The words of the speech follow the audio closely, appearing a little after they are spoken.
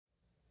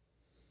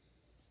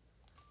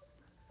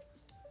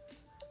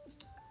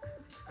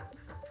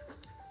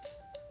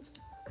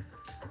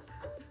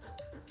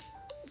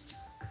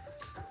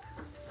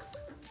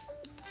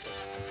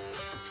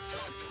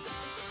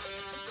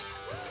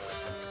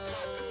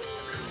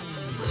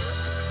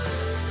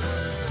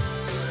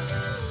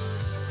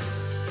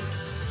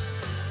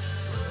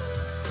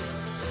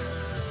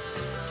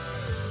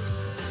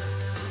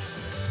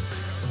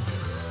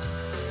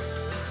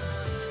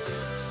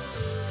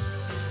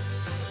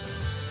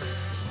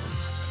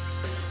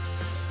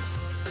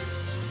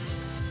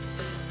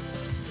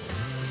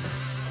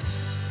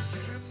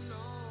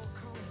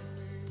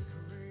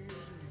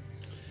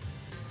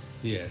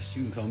Yes,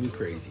 you can call me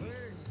crazy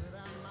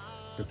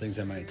for things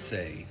I might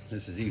say.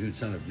 This is Ehud,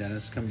 son of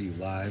Dennis, coming to you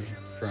live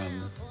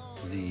from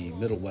the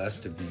Middle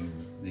West of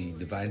the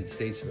divided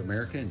states of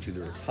America into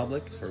the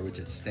republic for which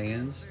it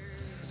stands.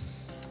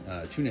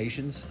 Two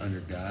nations under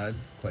God,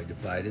 quite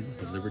divided,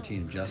 with liberty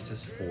and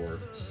justice for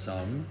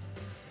some.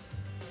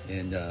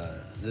 And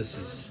this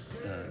is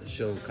a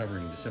show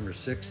covering December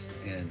 6th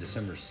and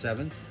December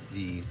 7th,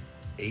 the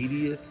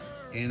 80th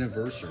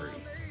anniversary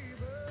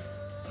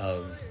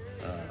of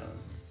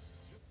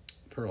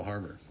Pearl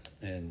Harbor,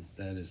 and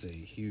that is a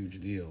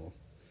huge deal.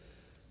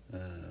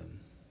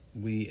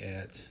 We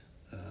at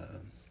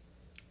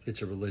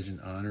It's a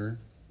Religion honor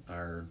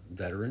our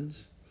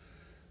veterans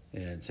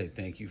and say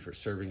thank you for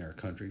serving our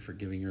country, for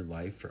giving your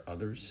life for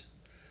others,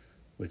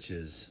 which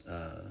is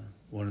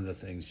one of the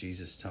things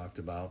Jesus talked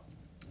about.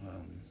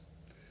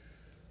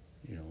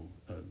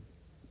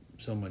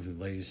 Someone who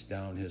lays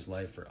down his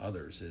life for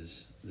others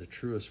is the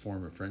truest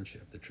form of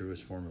friendship, the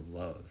truest form of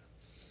love.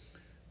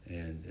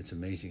 And it's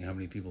amazing how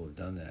many people have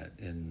done that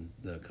in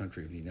the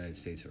country of the United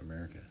States of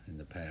America in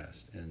the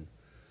past. And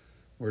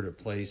we're at a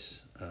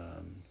place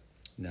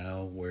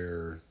now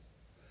where,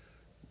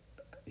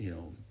 in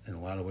a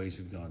lot of ways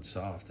we've gone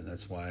soft, and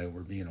that's why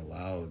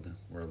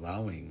we're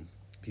allowing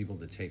people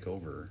to take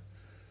over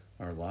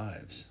our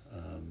lives.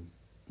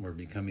 We're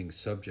becoming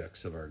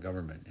subjects of our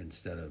government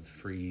instead of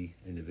free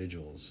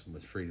individuals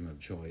with freedom of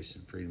choice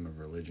and freedom of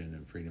religion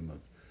and freedom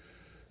of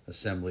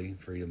assembly,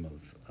 freedom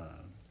of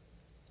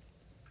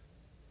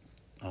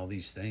all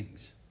these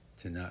things,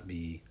 to not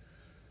be,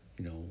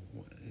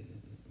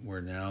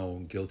 we're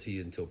now guilty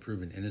until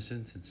proven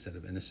innocent instead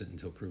of innocent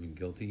until proven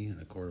guilty in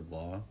a court of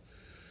law,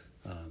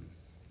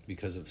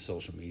 because of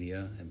social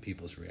media and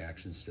people's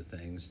reactions to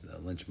things. The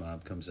lynch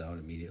mob comes out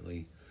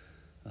immediately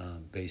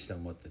based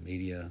on what the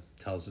media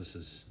tells us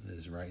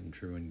is right and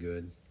true and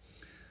good.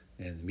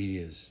 And the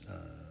media is,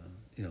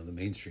 the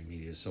mainstream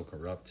media is so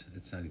corrupt,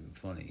 it's not even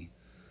funny.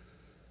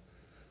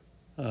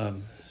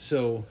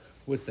 So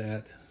with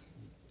that,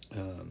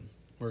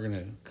 we're going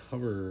to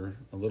cover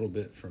a little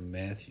bit from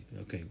Matthew.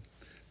 Okay,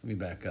 let me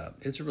back up.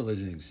 It's a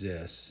Religion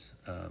exists.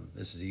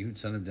 This is Ehud,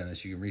 son of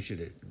Dennis. You can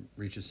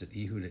reach us at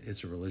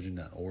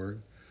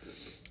ehud@itsareligion.org.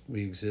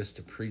 We exist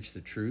to preach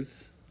the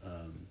truth,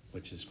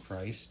 which is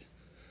Christ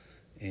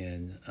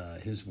and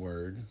his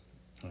word.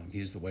 He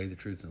is the way, the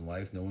truth, and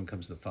life. No one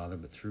comes to the Father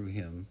but through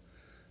him.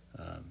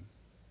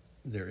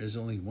 There is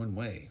only one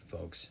way,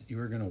 folks.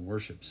 You are going to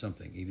worship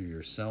something, either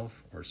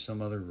yourself or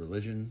some other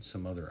religion,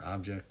 some other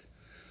object.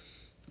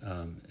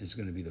 Is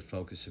going to be the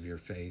focus of your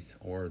faith,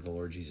 or the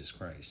Lord Jesus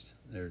Christ.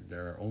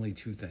 There are only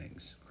two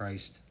things,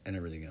 Christ and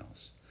everything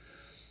else.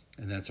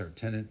 And that's our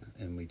tenet,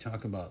 and we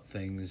talk about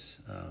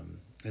things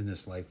in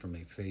this life from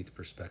a faith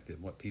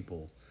perspective, what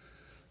people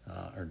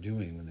are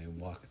doing when they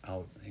walk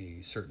out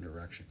a certain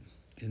direction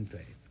in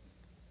faith.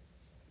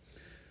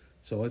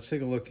 So let's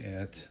take a look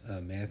at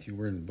Matthew.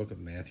 We're in the book of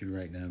Matthew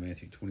right now,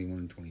 Matthew 21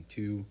 and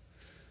 22.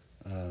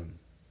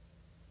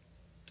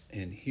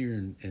 And here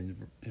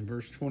in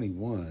verse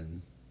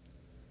 21,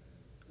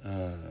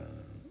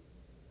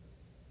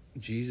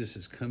 Jesus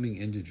is coming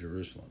into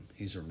Jerusalem.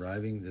 He's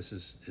arriving. This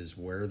is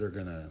where they're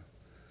going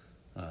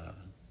to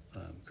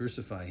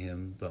crucify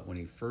him. But when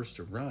he first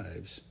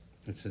arrives,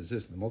 it says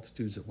this: the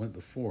multitudes that went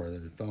before,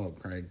 that had followed,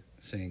 cried,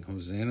 saying,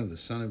 Hosanna, the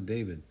Son of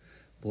David.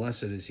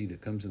 Blessed is he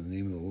that comes in the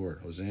name of the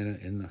Lord. Hosanna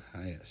in the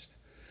highest.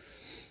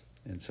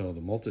 And so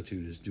the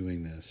multitude is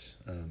doing this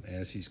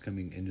as he's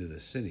coming into the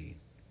city.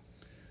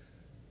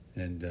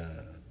 And,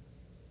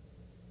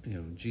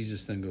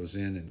 Jesus then goes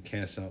in and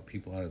casts out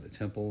people out of the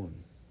temple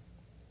and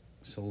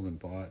sold and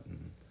bought.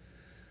 And,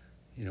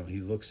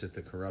 he looks at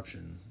the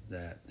corruption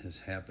that has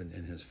happened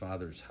in his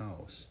Father's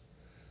house.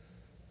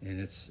 And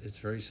it's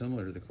very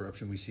similar to the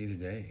corruption we see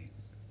today.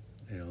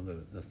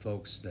 The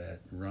folks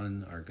that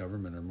run our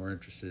government are more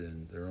interested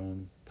in their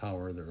own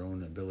power, their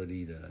own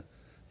ability to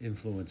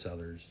influence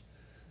others,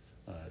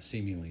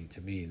 seemingly to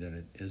me, than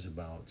it is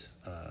about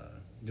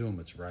doing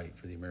what's right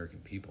for the American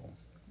people.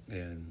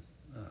 And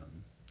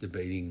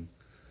debating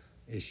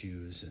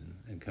issues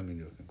and coming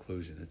to a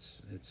conclusion.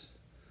 It's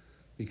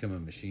become a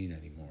machine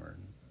anymore.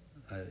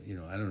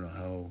 And I don't know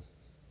how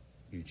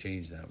you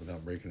change that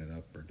without breaking it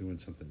up or doing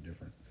something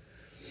different.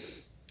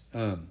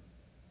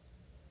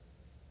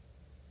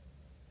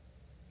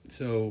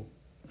 So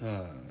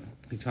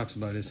he talks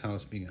about his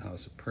house being a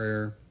house of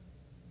prayer,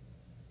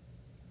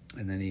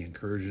 and then he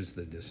encourages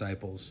the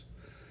disciples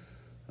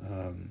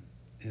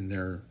in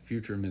their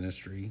future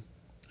ministry,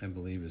 I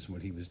believe is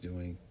what he was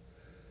doing.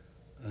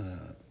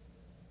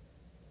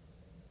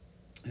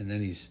 And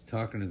then he's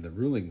talking to the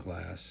ruling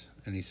class,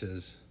 and he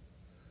says,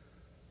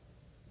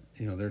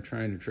 they're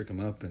trying to trick him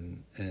up,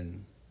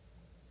 and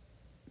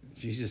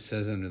Jesus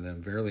says unto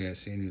them, Verily I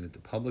say unto you that the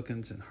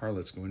publicans and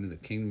harlots go into the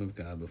kingdom of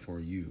God before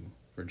you.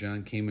 For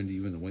John came unto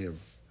you in the way of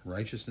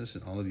righteousness,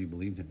 and all of you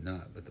believed him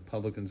not. But the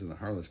publicans and the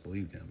harlots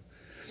believed him.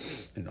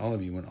 And all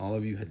of you, when all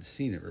of you had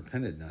seen it,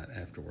 repented not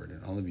afterward,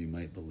 and all of you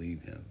might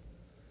believe him.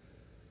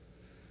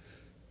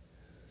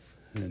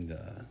 And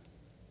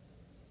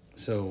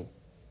so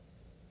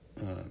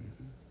a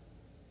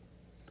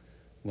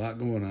lot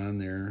going on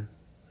there.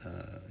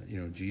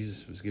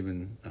 Jesus was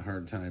given a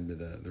hard time to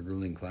the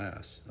ruling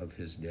class of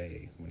his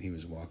day when he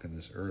was walking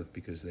this earth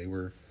because they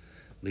were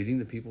leading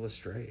the people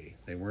astray.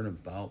 They weren't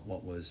about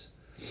what was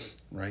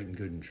right and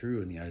good and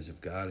true in the eyes of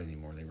God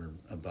anymore. They were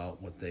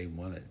about what they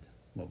wanted,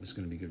 what was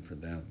going to be good for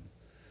them.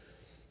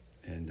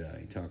 And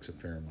he talks a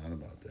fair amount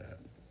about that.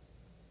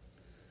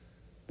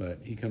 But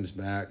he comes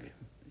back,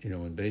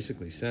 and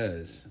basically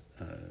says,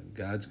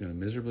 God's going to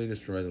miserably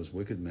destroy those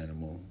wicked men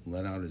and will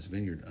let out his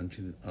vineyard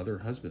unto other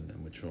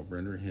husbandmen, which will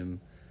render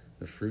him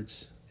the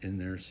fruits in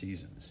their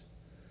seasons.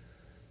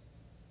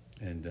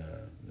 And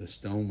the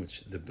stone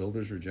which the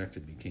builders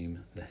rejected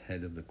became the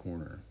head of the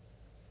corner.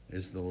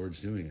 Is the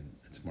Lord's doing, and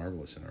it's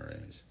marvelous in our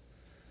eyes.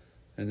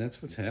 And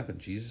that's what's happened.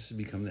 Jesus has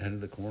become the head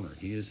of the corner.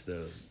 He is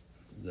the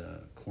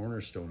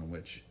cornerstone on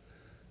which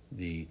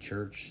the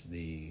church,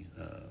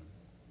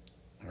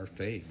 our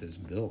faith is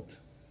built.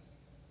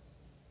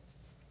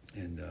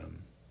 And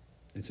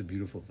it's a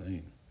beautiful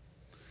thing.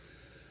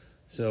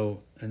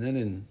 So, and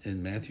then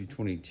in Matthew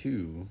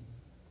 22,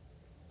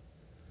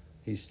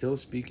 he's still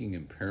speaking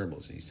in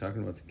parables. He's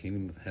talking about the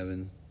kingdom of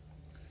heaven.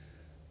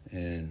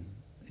 And,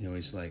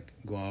 he's like,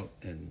 go out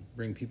and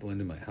bring people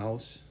into my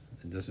house.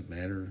 It doesn't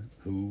matter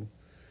who.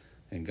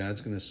 And God's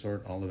going to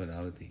sort all of it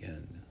out at the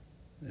end.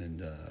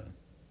 And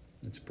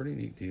it's a pretty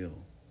neat deal.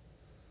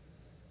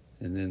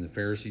 And then the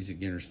Pharisees,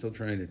 again, are still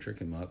trying to trick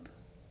him up.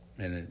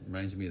 And it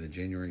reminds me of the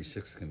January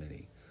 6th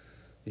committee.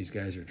 These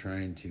guys are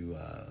trying to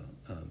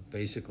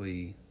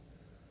basically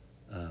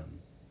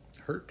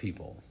hurt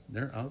people.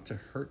 They're out to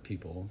hurt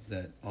people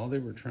that all they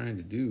were trying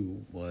to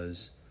do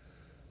was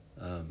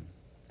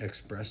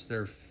express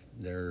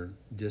their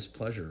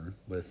displeasure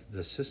with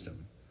the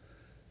system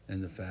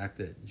and the fact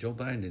that Joe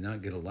Biden did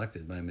not get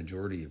elected by a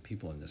majority of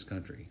people in this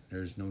country.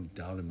 There's no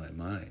doubt in my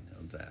mind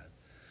of that.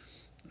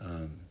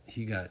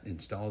 He got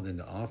installed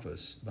into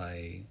office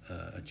by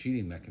a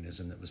cheating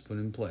mechanism that was put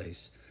in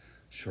place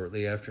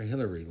shortly after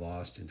Hillary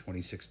lost in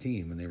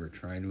 2016 when they were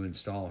trying to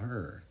install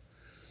her.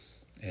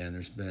 And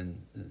it's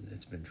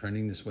been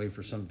trending this way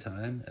for some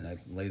time, and I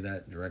lay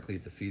that directly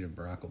at the feet of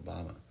Barack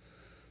Obama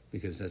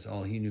because that's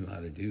all he knew how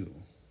to do,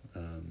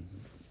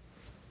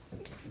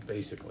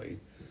 basically.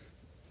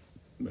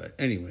 But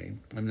anyway,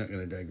 I'm not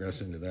going to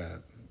digress into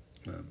that.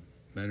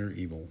 Men are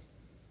evil.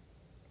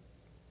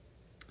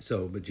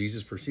 So, but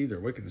Jesus perceived their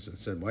wickedness and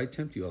said, why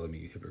tempt you all of me,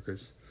 you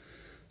hypocrites?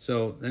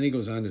 So then he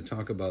goes on to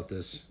talk about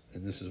this,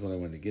 and this is what I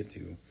wanted to get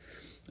to.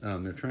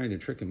 They're trying to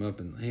trick him up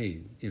and, hey,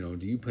 do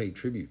you pay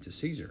tribute to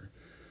Caesar?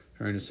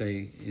 Trying to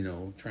say,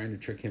 trying to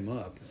trick him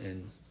up.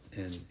 And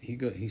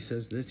he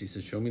says this, he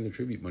says, show me the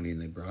tribute money. And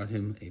they brought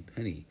him a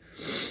penny.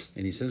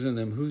 And he says unto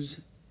them,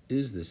 whose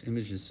is this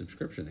image and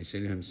subscription? They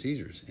say to him,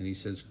 Caesar's. And he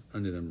says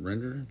unto them,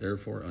 render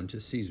therefore unto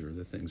Caesar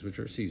the things which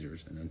are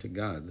Caesar's, and unto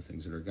God the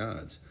things that are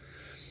God's.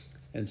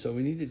 And so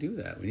we need to do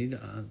that. We need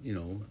to,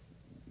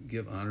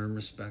 give honor and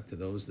respect to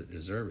those that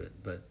deserve it.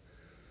 But,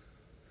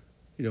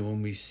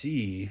 when we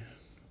see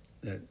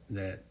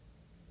that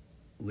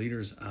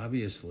leaders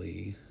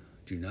obviously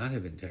do not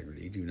have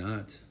integrity,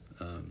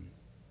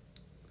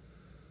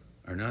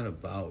 are not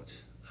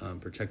about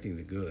protecting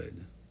the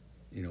good,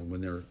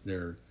 when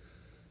they're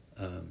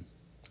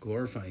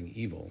glorifying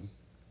evil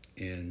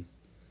and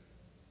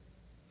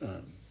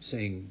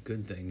saying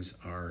good things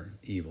are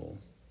evil,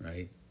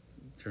 right?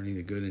 Turning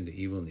the good into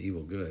evil and the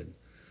evil good.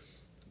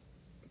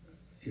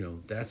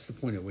 That's the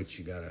point at which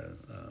you got to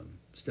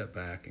step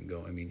back and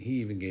go. I mean, he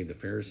even gave the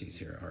Pharisees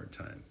here a hard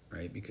time,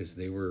 right? Because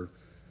they were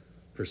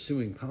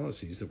pursuing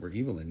policies that were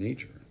evil in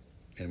nature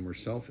and were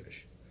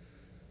selfish.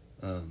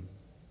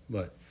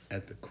 But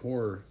at the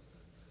core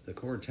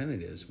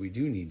tenet is we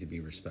do need to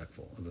be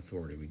respectful of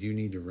authority. We do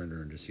need to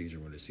render unto Caesar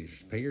what is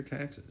Caesar's. Pay your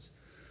taxes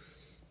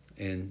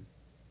and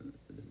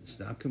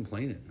stop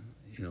complaining.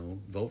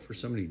 Vote for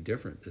somebody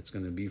different that's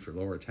going to be for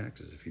lower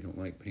taxes if you don't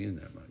like paying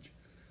that much.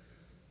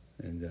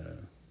 And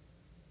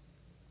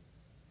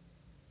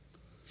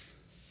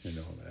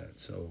all that.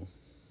 So,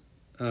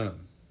 and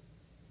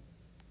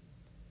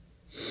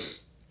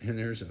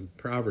there's a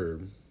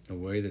proverb, a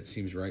way that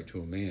seems right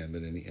to a man,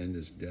 but in the end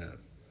is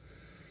death.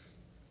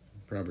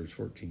 Proverbs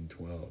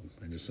 14:12.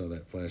 I just saw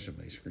that flash on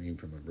my screen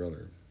from my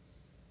brother.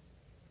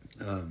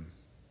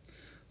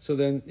 So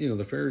then,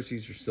 the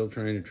Pharisees are still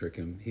trying to trick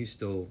him. He's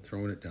still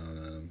throwing it down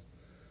on them.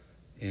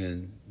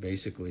 And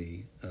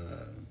basically,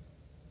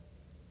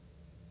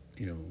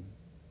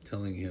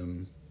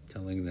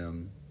 telling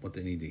them what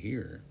they need to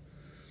hear.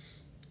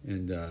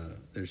 And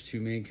there's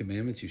two main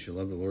commandments. You shall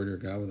love the Lord your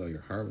God with all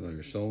your heart, with all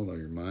your soul, with all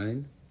your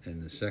mind.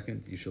 And the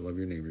second, you shall love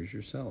your neighbor as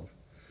yourself.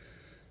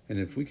 And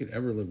if we could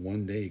ever live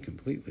one day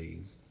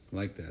completely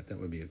like that, that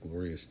would be a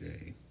glorious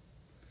day.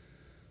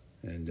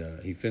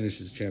 And he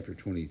finishes chapter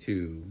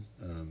 22,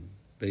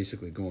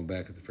 basically going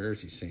back at the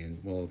Pharisees, saying,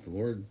 well, if the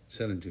Lord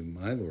said unto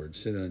my Lord,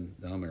 sit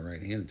thou on my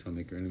right hand until I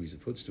make your enemies a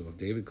footstool, if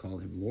David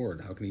called him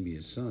Lord, how can he be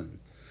his son?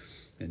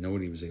 And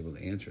nobody was able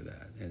to answer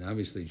that. And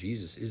obviously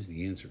Jesus is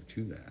the answer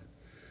to that.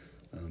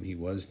 He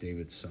was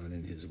David's son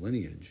in his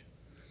lineage.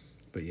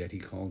 but yet he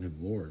called him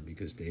Lord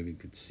because David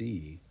could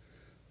see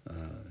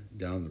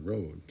down the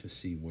road to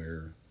see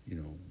where,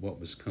 what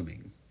was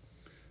coming,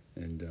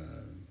 and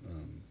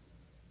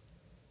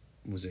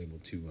was able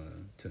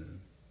to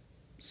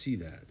see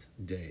that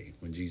day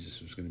when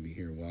Jesus was going to be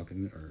here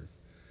walking the earth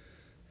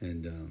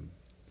and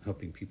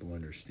helping people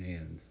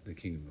understand the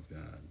kingdom of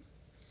God.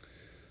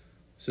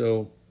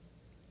 So,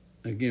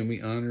 again,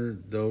 we honor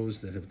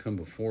those that have come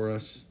before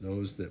us,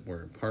 those that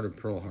were part of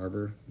Pearl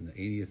Harbor in the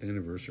 80th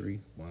anniversary.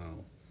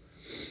 Wow.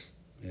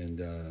 And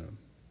a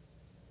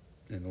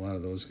lot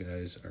of those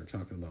guys are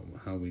talking about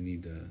how we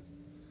need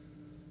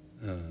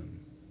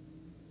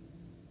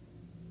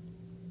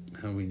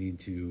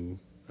to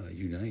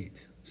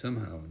unite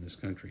somehow in this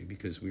country,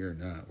 because we are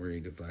not. We're a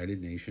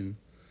divided nation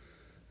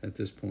at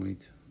this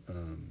point.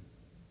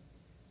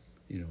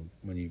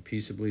 When you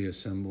peaceably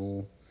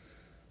assemble,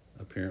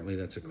 apparently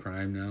that's a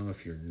crime now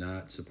if you're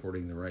not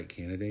supporting the right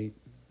candidate.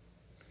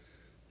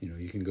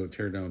 You can go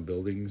tear down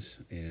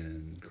buildings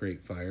and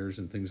create fires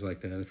and things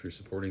like that if you're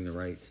supporting the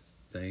right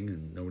thing,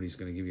 and nobody's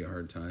going to give you a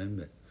hard time.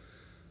 But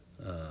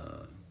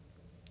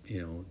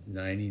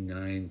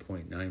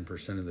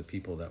 99.9% of the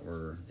people that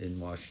were in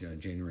Washington on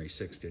January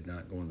 6th did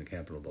not go in the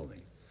Capitol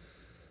building.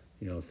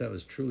 If that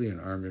was truly an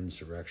armed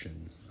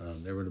insurrection,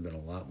 there would have been a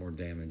lot more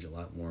damage, a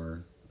lot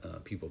more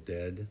people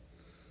dead.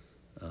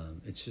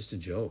 It's just a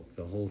joke,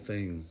 the whole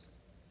thing,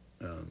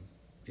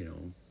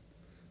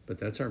 But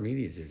that's our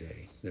media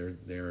today.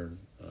 They're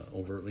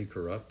overtly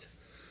corrupt.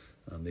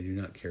 They do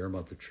not care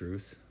about the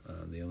truth.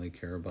 They only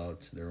care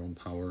about their own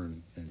power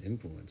and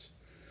influence.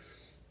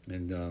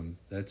 And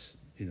that's,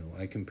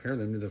 I compare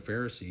them to the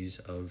Pharisees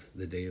of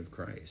the day of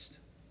Christ.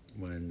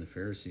 When the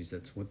Pharisees,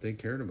 that's what they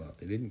cared about.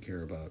 They didn't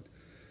care about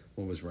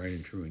what was right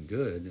and true and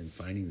good and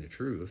finding the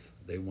truth.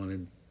 They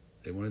wanted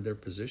their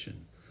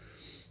position.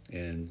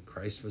 And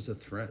Christ was a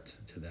threat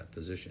to that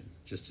position,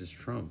 just as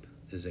Trump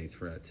is a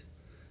threat.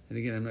 And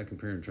again, I'm not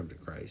comparing Trump to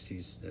Christ.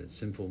 He's a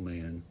sinful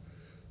man.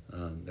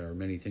 There are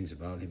many things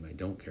about him I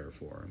don't care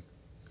for.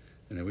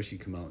 And I wish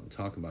he'd come out and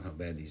talk about how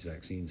bad these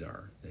vaccines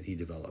are that he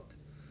developed.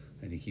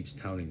 And he keeps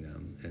touting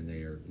them, and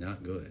they are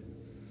not good.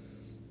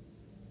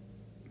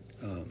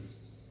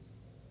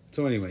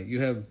 So anyway,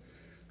 you have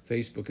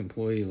Facebook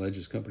employee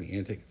alleges company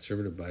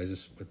anti-conservative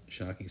bias with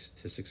shocking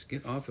statistics.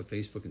 Get off of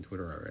Facebook and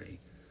Twitter already.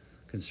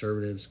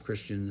 Conservatives,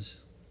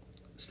 Christians,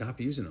 stop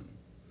using them.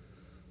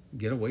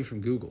 Get away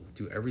from Google.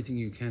 Do everything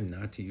you can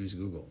not to use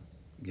Google.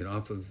 Get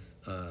off of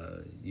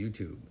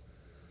YouTube.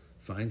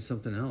 Find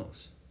something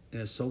else.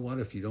 Yeah, so what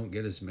if you don't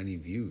get as many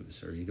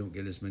views, or you don't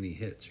get as many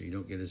hits, or you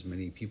don't get as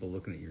many people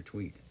looking at your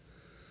tweet?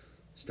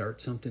 Start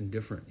something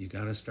different. You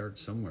got to start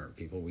somewhere,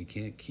 people. We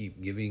can't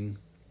keep giving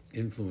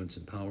influence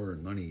and power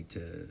and money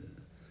to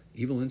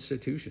evil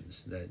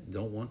institutions that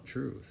don't want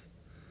truth,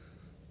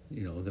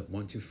 that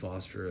want to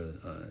foster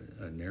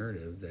a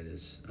narrative that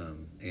is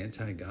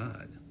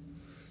anti-God.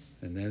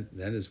 And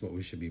that is what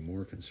we should be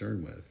more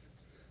concerned with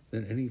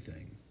than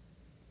anything.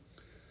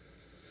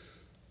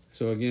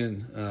 So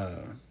again,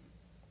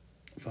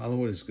 follow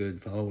what is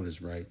good, follow what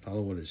is right,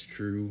 follow what is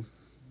true,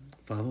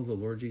 follow the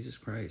Lord Jesus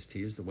Christ.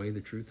 He is the way,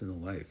 the truth, and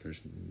the life.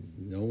 There's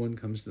no one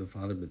comes to the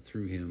Father but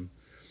through him.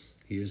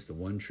 He is the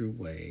one true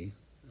way,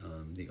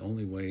 the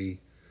only way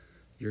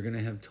you're going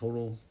to have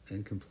total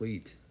and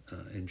complete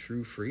and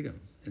true freedom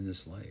in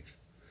this life,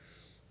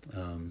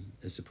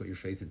 is to put your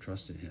faith and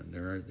trust in him.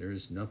 There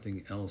is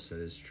nothing else that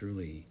is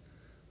truly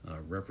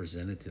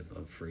representative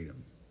of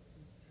freedom.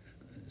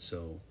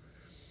 So,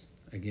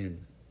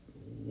 again,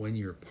 when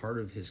you're part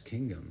of his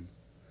kingdom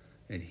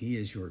and he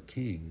is your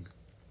king,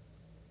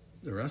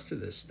 the rest of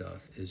this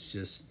stuff is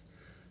just,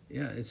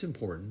 it's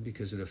important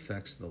because it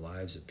affects the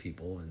lives of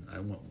people, and I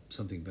want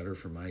something better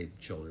for my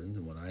children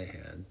than what I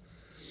had,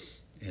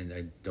 and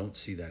I don't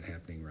see that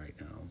happening right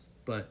now.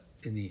 But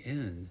in the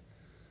end,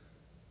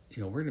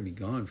 we're going to be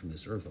gone from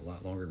this earth a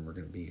lot longer than we're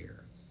going to be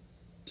here.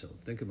 So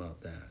think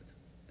about that,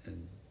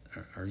 and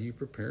are you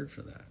prepared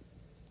for that?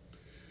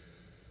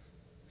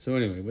 So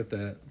anyway, with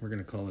that, we're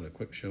going to call it a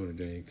quick show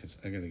today because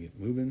I got to get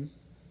moving,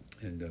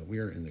 and we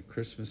are in the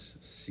Christmas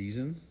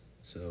season,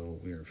 so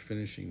we are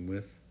finishing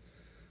with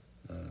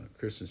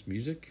Christmas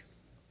music,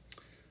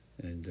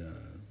 and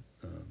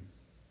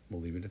we'll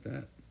leave it at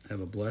that.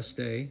 Have a blessed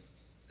day,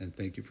 and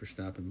thank you for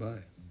stopping by.